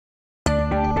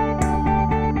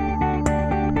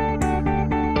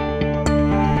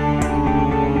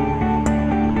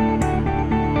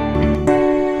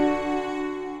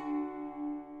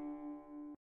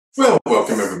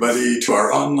everybody to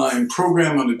our online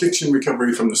program on addiction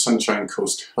recovery from the Sunshine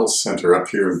Coast Health Center up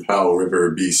here in Powell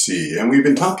River, BC. And we've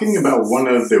been talking about one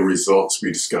of the results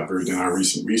we discovered in our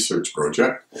recent research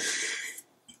project.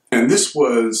 And this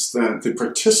was that the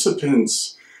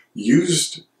participants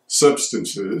used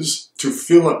substances to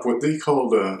fill up what they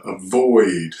called a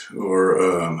void or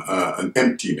an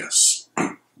emptiness.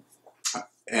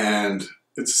 And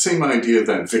it's the same idea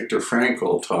that Viktor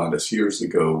Frankl taught us years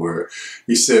ago, where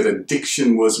he said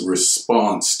addiction was a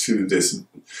response to this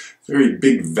very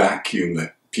big vacuum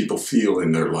that people feel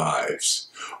in their lives.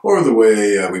 Or the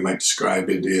way we might describe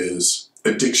it is,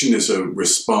 addiction is a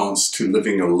response to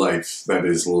living a life that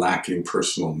is lacking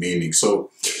personal meaning.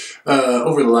 So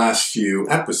over the last few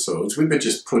episodes, we've been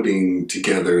just putting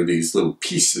together these little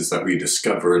pieces that we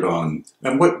discovered on,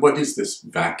 and what is this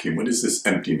vacuum? What is this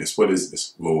emptiness? What is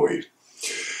this void?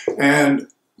 And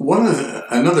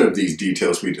another of these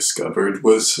details we discovered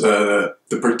was the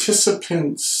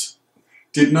participants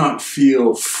did not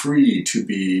feel free to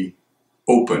be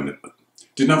open,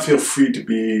 did not feel free to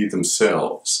be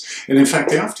themselves. And in fact,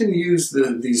 they often use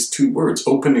these two words,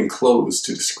 open and closed,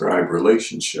 to describe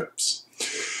relationships.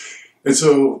 And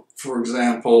so, for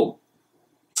example,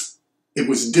 it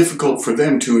was difficult for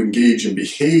them to engage in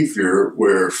behavior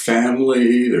where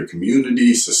family, their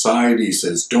community, society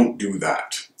says, don't do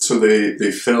that. So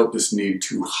they felt this need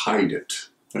to hide it,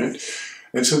 right?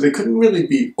 And so they couldn't really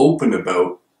be open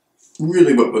about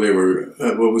really what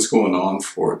was going on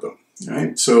for them,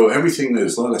 right? So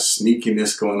there's a lot of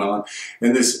sneakiness going on.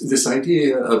 And this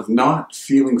idea of not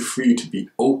feeling free to be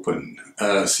open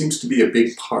seems to be a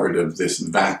big part of this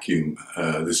vacuum,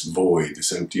 this void,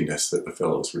 this emptiness that the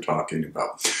fellows were talking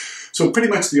about. So pretty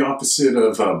much the opposite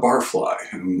of Barfly,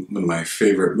 one of my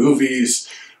favorite movies,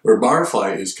 where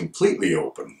Barfly is completely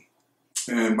open.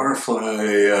 And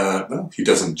Barfly, well, he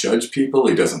doesn't judge people.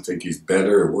 He doesn't think he's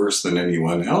better or worse than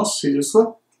anyone else. He just,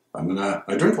 look,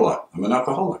 I drink a lot. I'm an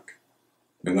alcoholic.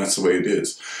 And that's the way it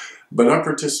is. But our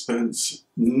participants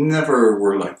never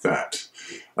were like that.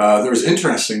 There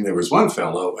was one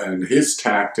fellow, and his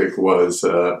tactic was,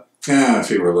 if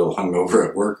he were a little hungover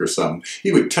at work or something,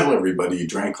 he would tell everybody he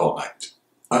drank all night,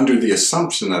 under the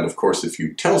assumption that, of course, if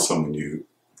you tell someone you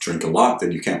drink a lot,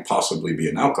 then you can't possibly be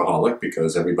an alcoholic,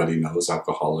 because everybody knows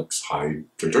alcoholics hide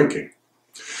their drinking.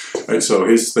 Right, so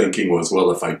his thinking was, well,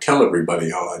 if I tell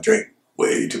everybody, oh, I drank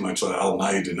way too much all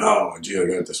night, and oh, gee, I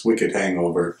got this wicked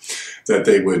hangover, that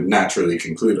they would naturally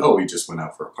conclude, oh, he just went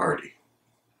out for a party,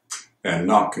 and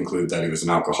not conclude that he was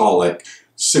an alcoholic,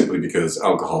 simply because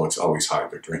alcoholics always hide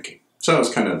their drinking. So it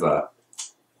was kind of a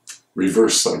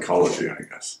reverse psychology, I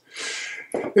guess.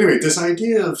 Anyway, this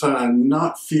idea of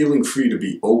not feeling free to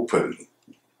be open,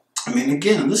 I mean,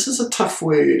 again, this is a tough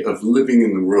way of living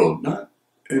in the world,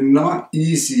 not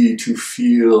easy to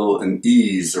feel an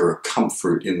ease or a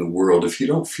comfort in the world if you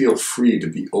don't feel free to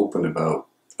be open about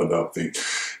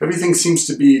things. Everything seems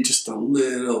to be just a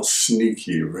little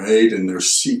sneaky, right? And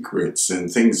there's secrets and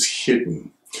things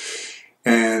hidden.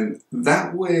 And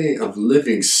that way of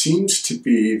living seems to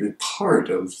be the part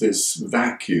of this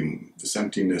vacuum, this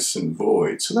emptiness and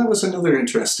void. So that was another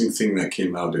interesting thing that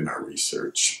came out in our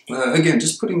research. Again,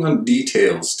 just putting on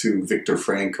details to Viktor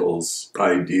Frankl's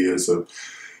ideas of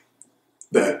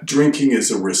that drinking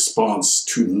is a response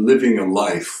to living a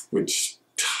life which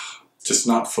just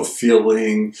not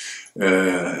fulfilling,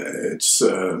 it's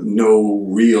no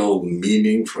real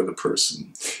meaning for the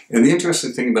person. And the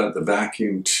interesting thing about the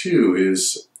vacuum too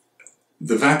is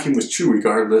the vacuum was true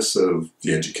regardless of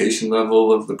the education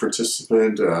level of the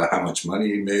participant, how much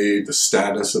money he made, the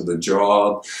status of the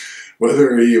job,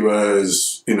 whether he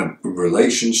was in a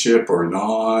relationship or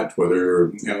not,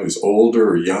 whether he was older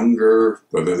or younger,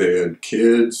 whether they had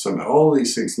kids, all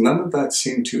these things. None of that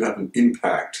seemed to have an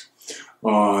impact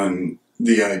on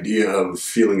the idea of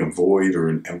feeling a void or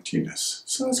an emptiness.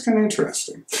 So that's kind of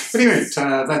interesting. But anyway,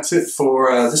 that's it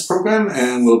for this program,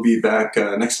 and we'll be back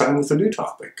next time with a new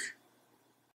topic.